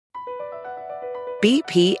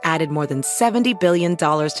BP added more than $70 billion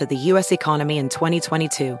to the U.S. economy in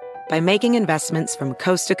 2022 by making investments from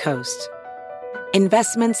coast to coast.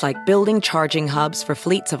 Investments like building charging hubs for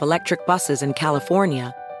fleets of electric buses in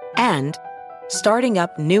California and starting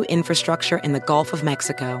up new infrastructure in the Gulf of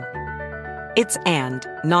Mexico. It's and,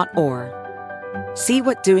 not or. See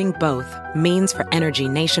what doing both means for energy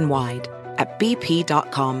nationwide at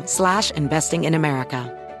bp.com/investing in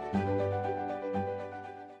America.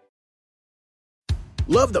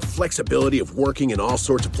 Love the flexibility of working in all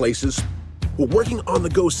sorts of places? Well, working on the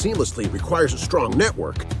go seamlessly requires a strong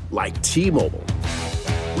network like T-Mobile.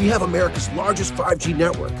 We have America's largest 5G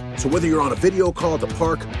network, so whether you're on a video call at the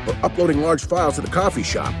park or uploading large files at the coffee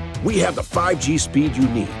shop, we have the 5G speed you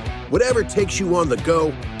need. Whatever takes you on the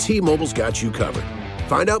go, T-Mobile's got you covered.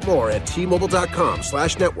 Find out more at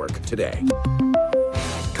T-Mobile.com/network today.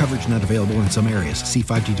 Coverage not available in some areas. See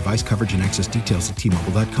 5G device coverage and access details at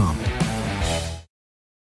T-Mobile.com.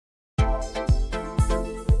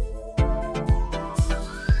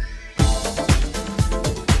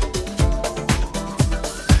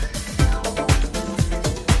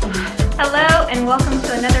 Hello, and welcome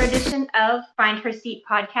to another edition of Find Her Seat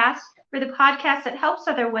podcast. We're the podcast that helps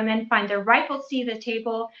other women find their rightful seat at the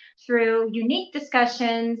table through unique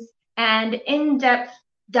discussions and in-depth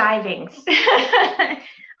divings. I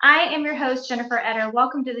am your host, Jennifer Etter.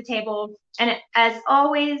 Welcome to the table. And as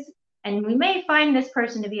always, and we may find this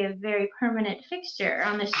person to be a very permanent fixture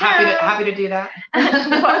on the show. Happy to do that.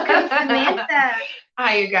 Welcome, Samantha.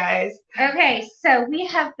 Hi, you guys. Okay, so we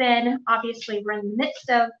have been, obviously, we're in the midst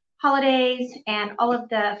of holidays and all of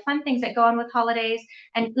the fun things that go on with holidays.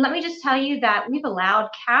 And let me just tell you that we've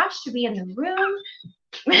allowed Cash to be in the room.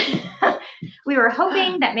 We were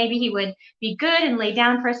hoping that maybe he would be good and lay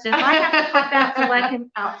down for us. If I have to pop out to let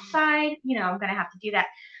him outside, I'm going to have to do that.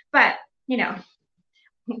 But,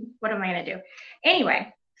 what am I going to do?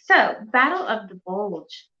 Anyway, so Battle of the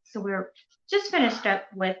Bulge. So we're just finished up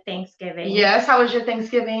with Thanksgiving. Yes, how was your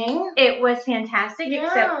Thanksgiving? It was fantastic, Yeah.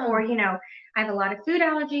 except for, I have a lot of food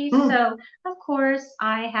allergies, so of course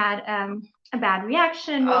I had a bad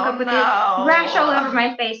reaction. Woke up with a rash all over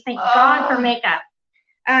my face. Thank God for makeup.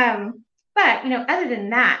 But other than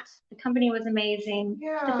that, the company was amazing.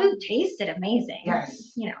 Yeah. The food tasted amazing.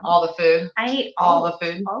 Yes. All the food. I ate all the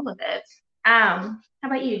food. All of it. How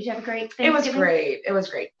about you? Did you have a great Thanksgiving? It was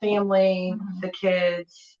great. Family, the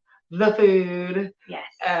kids, the food. Yes.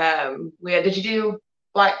 Did you do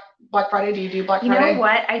Black Friday? Do you do Black Friday? You know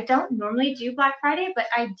what? I don't normally do Black Friday, but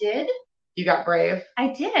I did. You got brave. I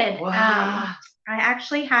did. Wow. I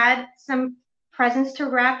actually had some presents to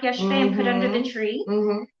wrap yesterday and put under the tree.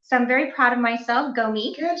 Mm-hmm. So I'm very proud of myself. Go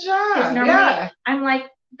me. Good job. Because normally I'm like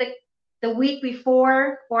the week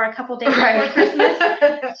before or a couple days before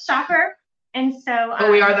Christmas shopper. And so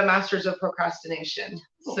but we are the masters of procrastination.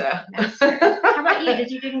 So how about you?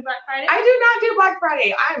 Did you do Black Friday? I do not do Black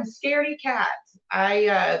Friday. I'm scaredy cat.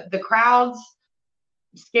 The crowds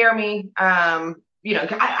scare me. I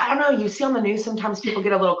don't know. You see on the news sometimes people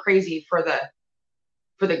get a little crazy for the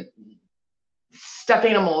stuffed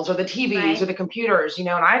animals or the TVs or the computers, and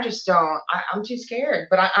I just don't. I'm too scared.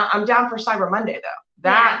 But I'm down for Cyber Monday though.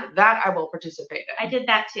 That I will participate in. I did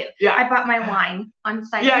that too. Yeah. I bought my wine on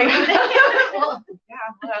Cyber Monday.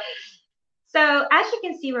 So as you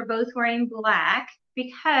can see, we're both wearing black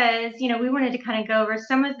because, we wanted to kind of go over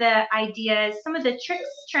some of the ideas, some of the tricks,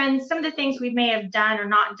 trends, some of the things we may have done or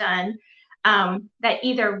not done that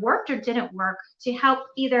either worked or didn't work to help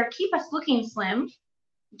either keep us looking slim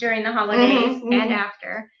during the holidays and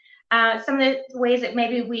after. Some of the ways that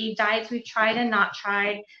maybe diets we've tried and not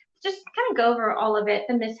tried, just kind of go over all of it,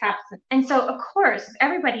 the mishaps. And so, of course,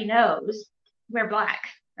 everybody knows we're black,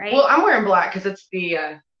 right? Well, I'm wearing black because it's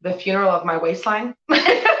the funeral of my waistline.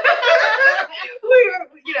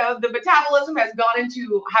 The metabolism has gone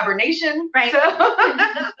into hibernation. Right. So.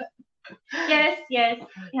 Yes. Yeah,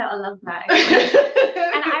 I love that.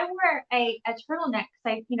 And I wear a turtleneck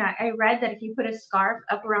because I read that if you put a scarf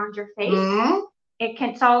up around your face, it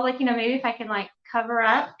can solve maybe if I can cover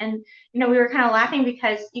up. And we were kind of laughing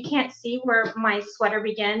because you can't see where my sweater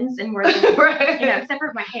begins and where except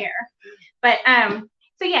for my hair. But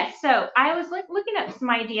so I was looking up some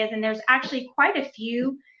ideas, and there's actually quite a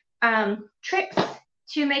few tricks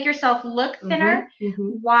to make yourself look thinner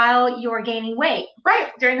while you're gaining weight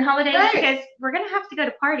during the holidays, because we're going to have to go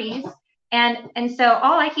to parties. And so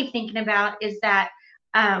all I keep thinking about is that,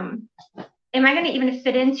 am I going to even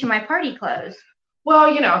fit into my party clothes?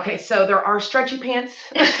 Well, okay, so there are stretchy pants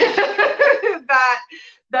that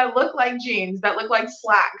look like jeans, that look like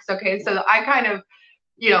slacks. Okay, so I kind of,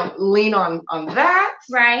 lean on that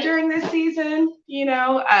during this season,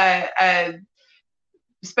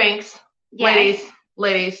 Spanx, Yes.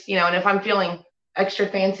 ladies, and if I'm feeling extra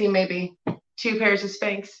fancy, maybe 2 pairs of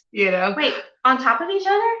Spanx, Wait, on top of each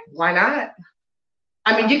other? Why not?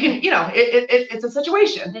 I mean, you can, it's a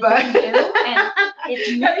situation, This but is new, and it's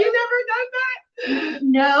have you never done that?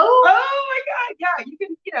 No. Oh my God. Yeah. You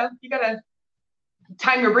can, you gotta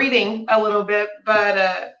time your breathing a little bit,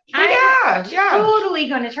 but I'm yeah. totally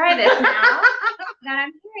going to try this now that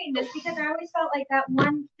I'm hearing this, because I always felt like that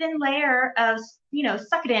one thin layer of,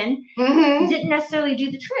 suck it in didn't necessarily do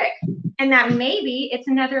the trick, and that maybe it's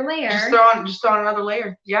another layer. Just throw on another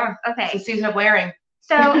layer. Yeah. Okay. It's the season of layering.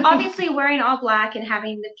 So obviously wearing all black and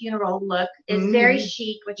having the funeral look is very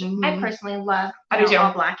chic, which I personally love. I do too.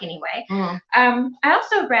 All black anyway. I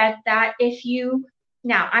also read that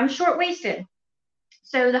now I'm short-waisted.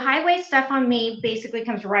 So the high waist stuff on me basically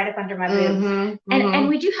comes right up under my boobs. And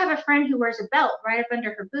we do have a friend who wears a belt right up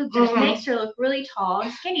under her boobs, and it makes her look really tall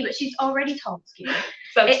and skinny, but she's already tall and skinny.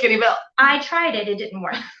 Skinny belt. I tried it. It didn't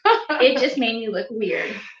work. It just made me look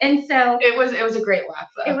weird. And so it was a great laugh,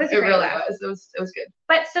 though. It really was. It was good.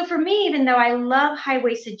 But so for me, even though I love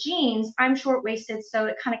high-waisted jeans, I'm short-waisted, so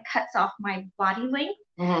it kind of cuts off my body length.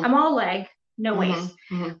 I'm all leg, no waist.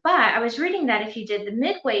 But I was reading that if you did the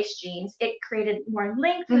mid-waist jeans, it created more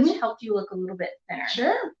length, which helped you look a little bit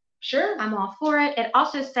thinner. Sure. I'm all for it. It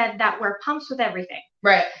also said that wear pumps with everything.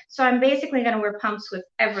 Right. So I'm basically going to wear pumps with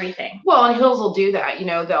everything. Well, and heels will do that.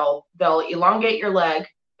 They'll elongate your leg.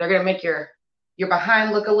 They're going to make your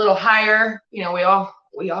behind look a little higher. We all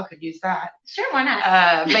could use that. Sure, why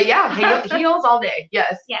not? But yeah, heels all day.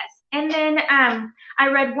 Yes. And then I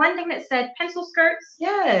read one thing that said pencil skirts,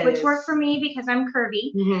 which work for me because I'm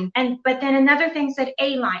curvy. But then another thing said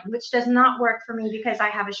A-line, which does not work for me because I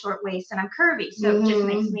have a short waist and I'm curvy. So it just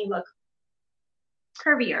makes me look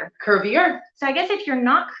curvier. So I guess if you're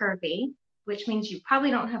not curvy, which means you probably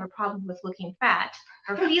don't have a problem with looking fat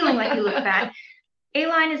or feeling like you look fat,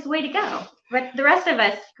 A-line is the way to go. But the rest of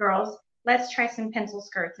us girls, let's try some pencil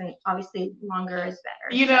skirts, and obviously longer is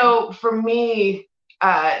better. For me,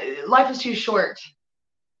 life is too short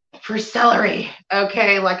for celery.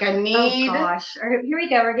 Okay, like I need. Oh gosh, here we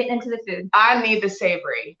go. We're getting into the food. I need the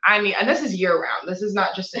savory. And this is year round. This is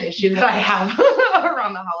not just an issue that I have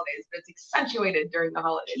around the holidays, but it's accentuated during the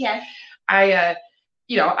holidays. Yes. I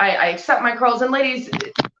accept my curls, and ladies,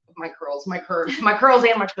 my curls and my curves.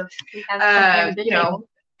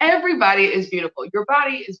 Everybody is beautiful. Your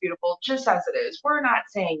body is beautiful just as it is. We're not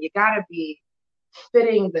saying you gotta be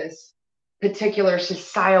fitting this particular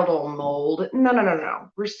societal mold. No.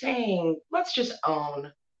 We're saying let's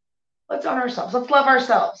own ourselves. Let's love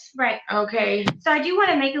ourselves. Right. Okay. So I do want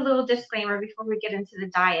to make a little disclaimer before we get into the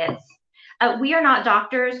diets. We are not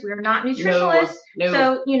doctors. We are not nutritionists. No.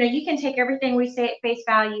 So, you can take everything we say at face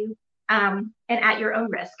value and at your own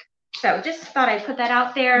risk. So just thought I'd put that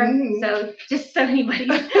out there. So just so anybody.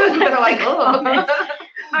 They're like, oh. All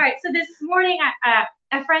right. So this morning,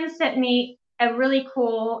 a friend sent me a really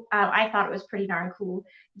cool, I thought it was pretty darn cool,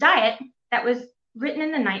 diet that was written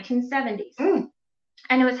in the 1970s.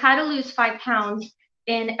 And it was how to lose 5 pounds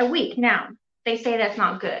in a week. Now, they say that's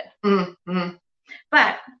not good.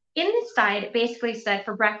 But in this diet, it basically said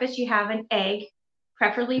for breakfast, you have an egg,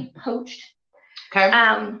 preferably poached. Okay.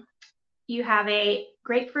 You have a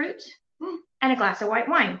grapefruit and a glass of white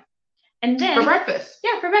wine. And then for breakfast.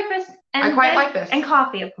 Yeah, for breakfast. And I quite like this. And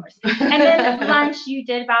coffee, of course. And then lunch, you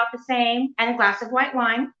did about the same, and a glass of white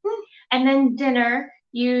wine. And then dinner,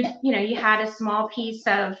 you had a small piece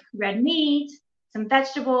of red meat, some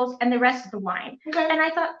vegetables, and the rest of the wine. Okay. And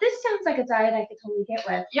I thought, this sounds like a diet I could totally get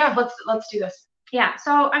with. Yeah, let's do this. Yeah,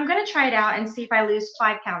 so I'm going to try it out and see if I lose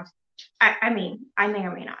 5 pounds. I mean, I may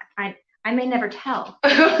or may not. I may never tell.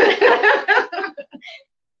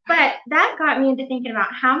 But that got me into thinking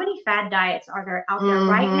about how many fad diets are there out there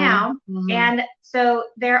right now. And so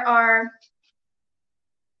there are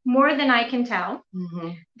more than I can tell.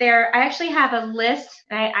 I actually have a list.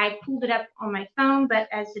 I pulled it up on my phone, but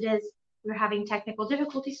as it is, we're having technical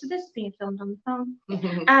difficulties, so this is being filmed on the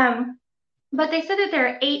phone. But they said that there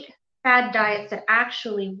are 8 fad diets that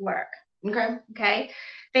actually work. Okay.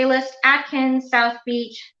 They list Atkins, South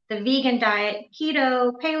Beach, the vegan diet,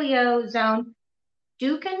 keto, paleo, zone,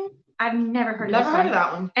 Dukan. I've never heard of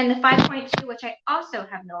that one. And the 5.2, which I also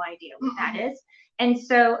have no idea what that is. And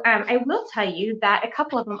so I will tell you that a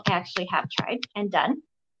couple of them I actually have tried and done.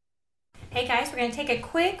 Hey guys, we're going to take a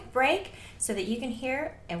quick break so that you can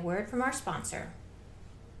hear a word from our sponsor.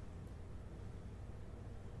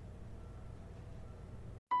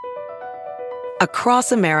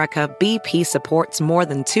 Across America, BP supports more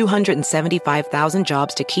than 275,000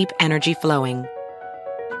 jobs to keep energy flowing.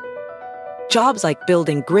 Jobs like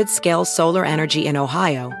building grid-scale solar energy in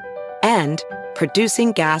Ohio and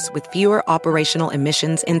producing gas with fewer operational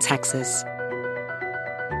emissions in Texas.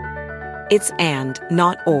 It's and,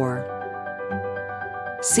 not or.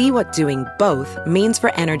 See what doing both means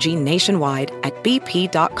for energy nationwide at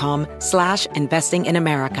bp.com/investing in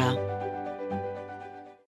America.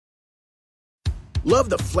 Love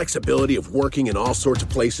the flexibility of working in all sorts of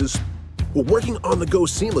places? Well, working on the go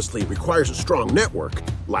seamlessly requires a strong network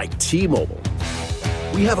like T-Mobile.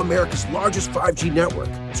 We have America's largest 5G network,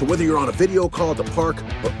 so whether you're on a video call at the park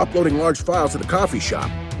or uploading large files at the coffee shop,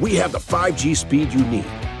 we have the 5G speed you need.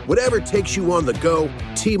 Whatever takes you on the go,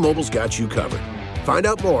 T-Mobile's got you covered. Find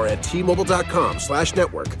out more at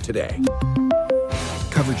T-Mobile.com/network today.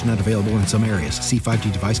 Coverage not available in some areas. See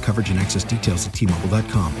 5G device coverage and access details at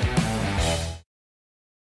T-Mobile.com.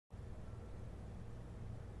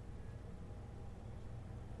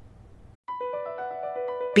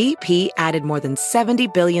 BP added more than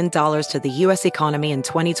 $70 billion to the U.S. economy in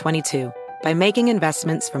 2022 by making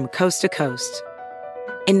investments from coast to coast.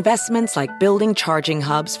 Investments like building charging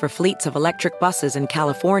hubs for fleets of electric buses in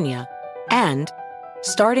California and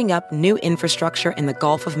starting up new infrastructure in the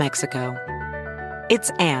Gulf of Mexico. It's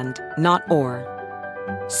and, not or.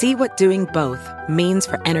 See what doing both means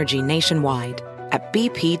for energy nationwide at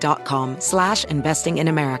bp.com/investing in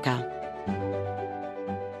America.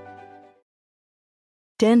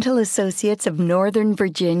 Dental Associates of Northern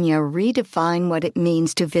Virginia redefine what it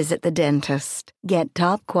means to visit the dentist. Get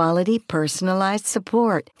top-quality, personalized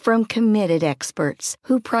support from committed experts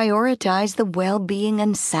who prioritize the well-being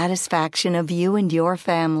and satisfaction of you and your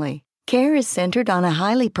family. Care is centered on a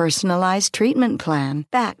highly personalized treatment plan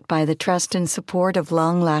backed by the trust and support of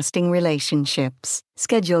long-lasting relationships.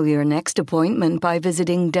 Schedule your next appointment by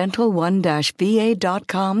visiting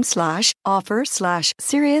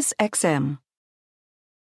dental1-va.com/offer/SiriusXM.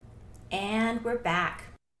 And we're back.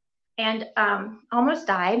 And almost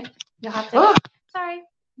died. You'll have to. Sorry,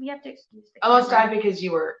 we have to excuse me. Almost died because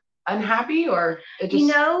you were unhappy, or it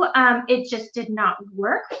just. It just did not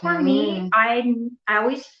work for me. I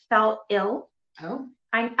always felt ill. Oh.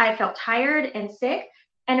 I felt tired and sick,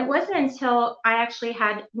 and it wasn't until I actually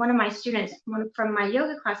had one of my students from my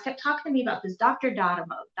yoga class kept talking to me about this Dr.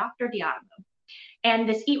 Diatomo, and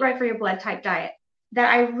this Eat Right for Your Blood type diet. That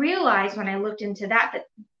I realized when I looked into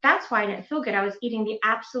that's why I didn't feel good. I was eating the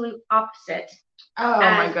absolute opposite for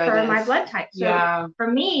my blood type. So for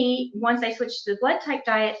me, once I switched to the blood type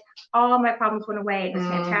diet, all my problems went away. It was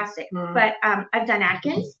fantastic. But I've done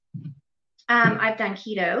Atkins. I've done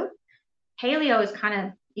keto. Paleo is kind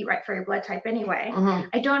of eat right for your blood type anyway.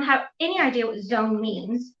 I don't have any idea what zone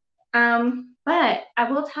means. But I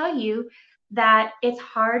will tell you that it's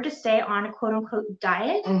hard to stay on a quote unquote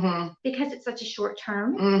diet because it's such a short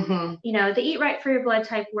term. The Eat Right for Your Blood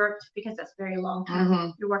type worked because that's very long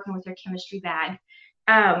term. You're working with your chemistry bag.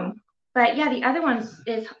 But yeah, the other ones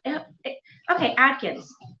is, okay,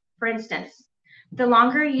 Atkins, for instance. The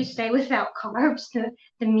longer you stay without carbs,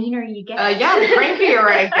 the meaner you get. The crankier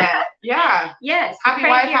I get. Yeah. Yes. Happy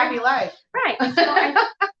wife, happy life. Right. So I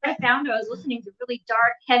found I was listening to really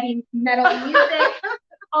dark, heavy metal music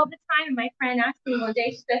all the time. And my friend asked me one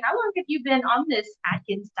day, she said, "How long have you been on this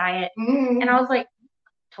Atkins diet?" And I was like,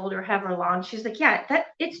 told her however long. She's like, "Yeah,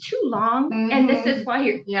 it's too long." And this is why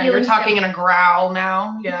you're talking in a growl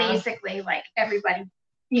now. Yeah. Basically, like everybody,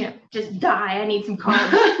 just die. I need some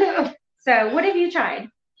carbs. So what have you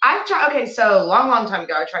tried? I've tried, so long time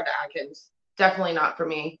ago, I tried the Atkins. Definitely not for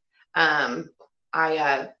me.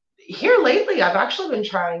 Here lately, I've actually been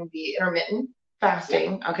trying the intermittent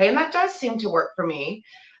fasting. Okay. And that does seem to work for me.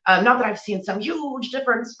 Not that I've seen some huge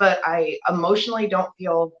difference, but I emotionally don't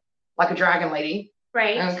feel like a dragon lady.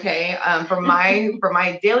 Right. Okay. For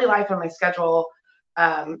my daily life and my schedule,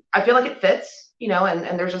 I feel like it fits,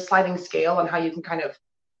 and there's a sliding scale on how you can kind of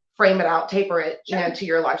frame it out, taper it, to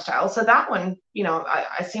your lifestyle. So that one,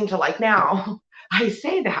 I seem to like now. I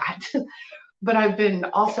say that, but I've been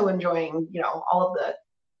also enjoying, all of the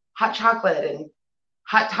hot chocolate and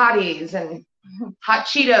hot toddies and hot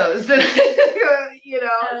Cheetos, So.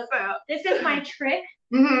 This is my trick.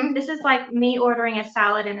 This is like me ordering a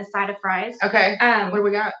salad and a side of fries. Okay. What do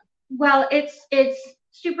we got? Well, it's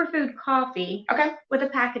superfood coffee. Okay. With a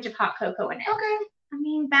package of hot cocoa in it. Okay. I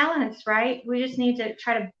mean, balance, right? We just need to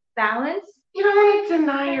try to balance. You don't want to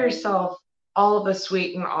deny yourself all of the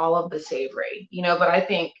sweet and all of the savory, but I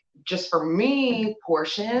think just for me,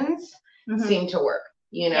 portions seem to work,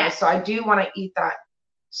 so I do want to eat that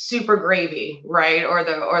super gravy, right? Or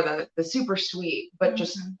the super sweet, but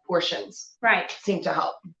just portions seem to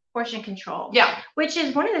help. Portion control. Yeah. Which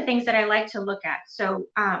is one of the things that I like to look at. So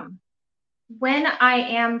when I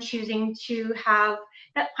am choosing to have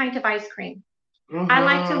that pint of ice cream, I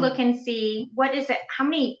like to look and see what is it, how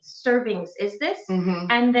many servings is this?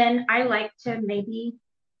 And then I like to maybe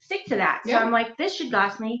stick to that. So I'm like, this should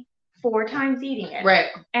last me 4 times eating it. Right.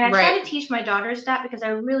 And I try to teach my daughters that because I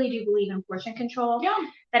really do believe in portion control. Yeah.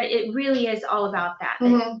 That it really is all about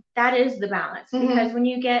that. That is the balance. Because when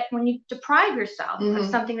you deprive yourself of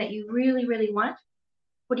something that you really, really want,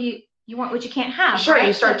 what do you want what you can't have? Sure, right?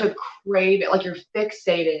 You start to crave it, like you're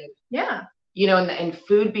fixated. Yeah. You know, and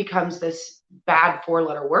food becomes this bad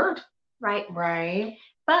 4-letter word. Right. Right.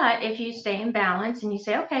 But if you stay in balance and you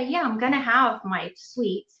say, okay, yeah, I'm going to have my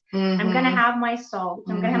sweets. I'm going to have my salt.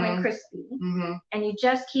 I'm going to have my crispy. And you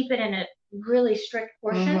just keep it in a really strict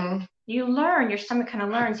portion. You learn, your stomach kind of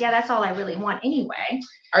learns, yeah, that's all I really want anyway.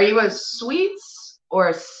 Are you a sweets or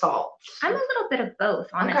a salt? I'm a little bit of both,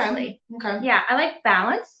 honestly. Okay. Yeah, I like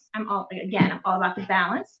balance. I'm all about the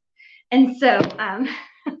balance. And so,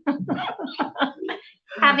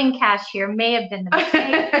 having Cash here may have been the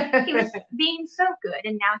mistake. He was being so good,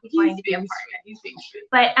 and now he's wanting to be a part of it. He's being sweet.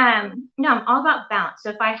 But no, I'm all about balance. So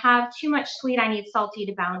if I have too much sweet, I need salty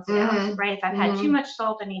to balance it out, right? If I've had too much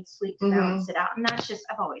salt, I need sweet to balance it out. And that's just,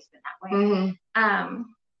 I've always been that way.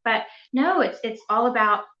 But no, it's all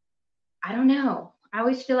about, I don't know. I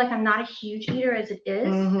always feel like I'm not a huge eater as it is.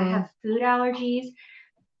 I have food allergies,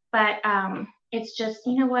 but it's just,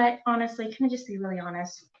 you know what, honestly, can I just be really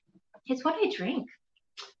honest? It's what I drink.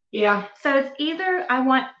 Yeah. So it's either I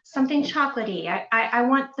want something chocolatey, I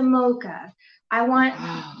want the mocha, I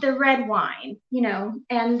want the red wine, you know,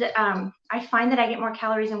 and I find that I get more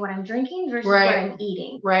calories in what I'm drinking versus what I'm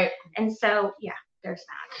eating. Right. And so, yeah, there's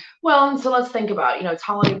that. Well, and so let's think about, you know, it's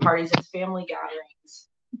holiday parties, it's family gatherings.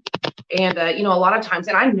 And, you know, a lot of times,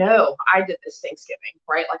 and I know I did this Thanksgiving,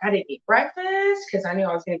 right? Like I didn't eat breakfast because I knew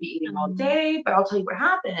I was going to be eating all day. But I'll tell you what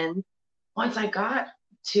happened. Once I got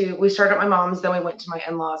we started at my mom's, then we went to my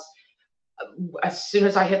in-laws. As soon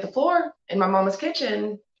as I hit the floor in my mama's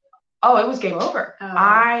kitchen, it was game over.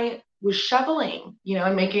 I was shoveling, you know,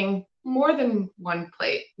 and making more than one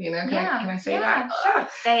plate, you know, can I say that? Sure.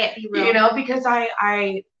 Say it, be real. You know, because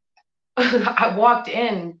I walked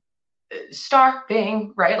in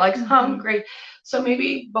starving, right? Like hungry. So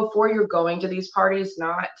maybe before you're going to these parties,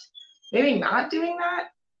 not doing that.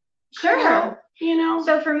 Sure. You know?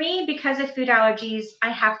 So for me, because of food allergies, I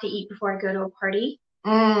have to eat before I go to a party.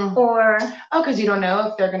 Because you don't know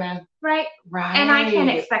if they're gonna. Right. And I can't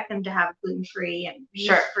expect them to have gluten-free and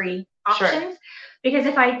yeast-free options. Because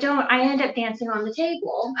if I don't, I end up dancing on the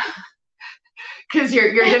table. Because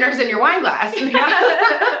your dinner's in your wine glass. I'm drinking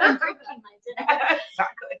my dinner.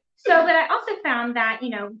 Exactly. So, but I also found that, you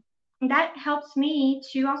know, that helps me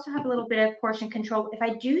to also have a little bit of portion control. If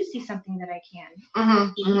I do see something that I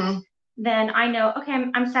can eat, then I know, okay,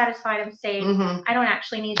 I'm satisfied, I'm safe. I don't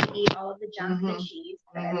actually need to eat all of the junk and cheese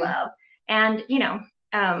that I love. And, you know,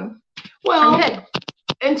 well, I'm good.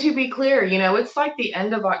 And to be clear, you know, it's like the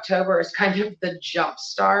end of October is kind of the jump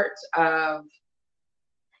start of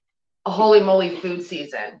a holy moly food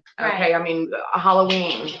season. Okay. Right. I mean,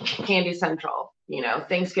 Halloween, Candy Central, you know,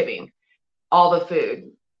 Thanksgiving, all the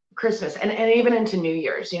food, Christmas, and even into New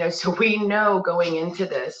Year's, you know, so we know going into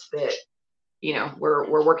this that, you know,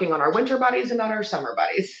 we're working on our winter bodies and not our summer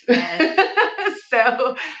bodies. Yes.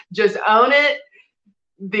 So just own it.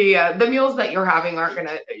 The meals that you're having aren't going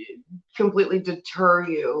to completely deter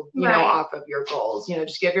you, you know, off of your goals. You know,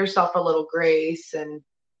 just give yourself a little grace and,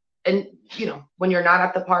 you know, when you're not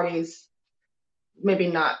at the parties,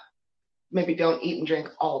 maybe don't eat and drink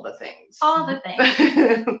all the things. All the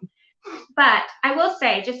things. But I will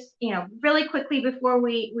say, just, you know, really quickly before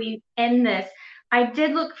we end this, I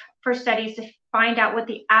did look for studies to find out what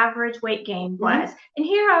the average weight gain was. And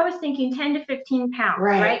here I was thinking 10 to 15 pounds,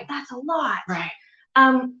 right? That's a lot. Right.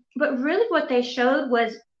 But really what they showed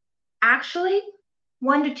was actually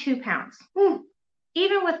 1 to 2 pounds.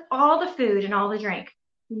 Even with all the food and all the drink,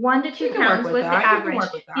 1 to 2 pounds was the average.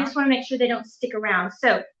 You just want to make sure they don't stick around.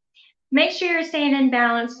 So make sure you're staying in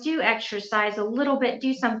balance, do exercise a little bit,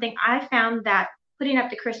 do something. I found that putting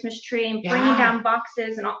up the Christmas tree and bringing down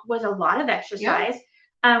boxes and was a lot of exercise.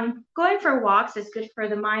 Going for walks is good for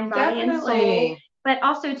the mind, body, and soul. But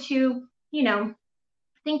also to, you know,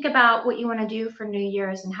 think about what you want to do for New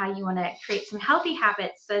Year's and how you want to create some healthy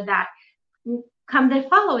habits so that come the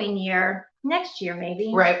following year, next year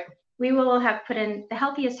maybe, we will have put in the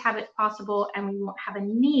healthiest habits possible and we won't have a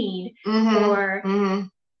need for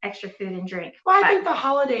extra food and drink. Well, I think the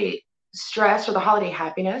holiday stress or the holiday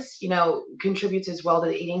happiness, you know, contributes as well to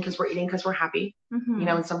the eating because we're eating because we're happy. You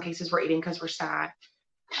know, in some cases we're eating because we're sad,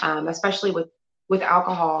 especially with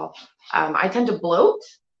alcohol. I tend to bloat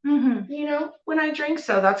you know, when I drink.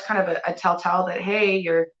 So that's kind of a telltale that, hey,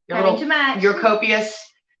 your copious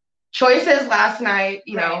choices last night,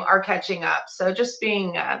 you know, are catching up. So just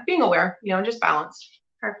being aware, you know, just balanced.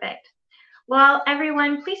 Perfect. Well,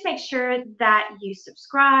 everyone, please make sure that you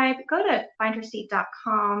subscribe. Go to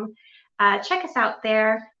findherseat.com. Check us out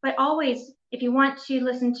there. But always, if you want to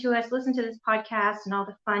listen to us, listen to this podcast and all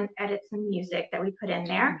the fun edits and music that we put in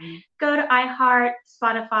there, go to iHeart,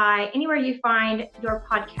 Spotify, anywhere you find your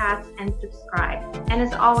podcasts, and subscribe. And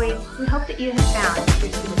as always, we hope that you have found your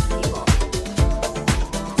sweetest people.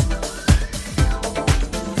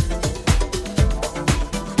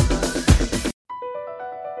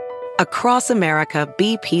 Across America,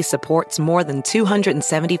 BP supports more than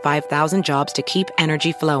 275,000 jobs to keep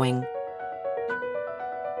energy flowing.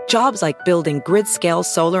 Jobs like building grid-scale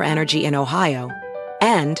solar energy in Ohio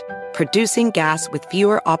and producing gas with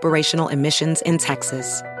fewer operational emissions in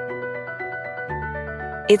Texas.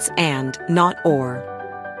 It's and, not or.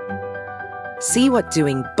 See what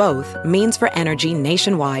doing both means for energy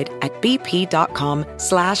nationwide at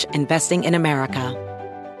bp.com/investing in America.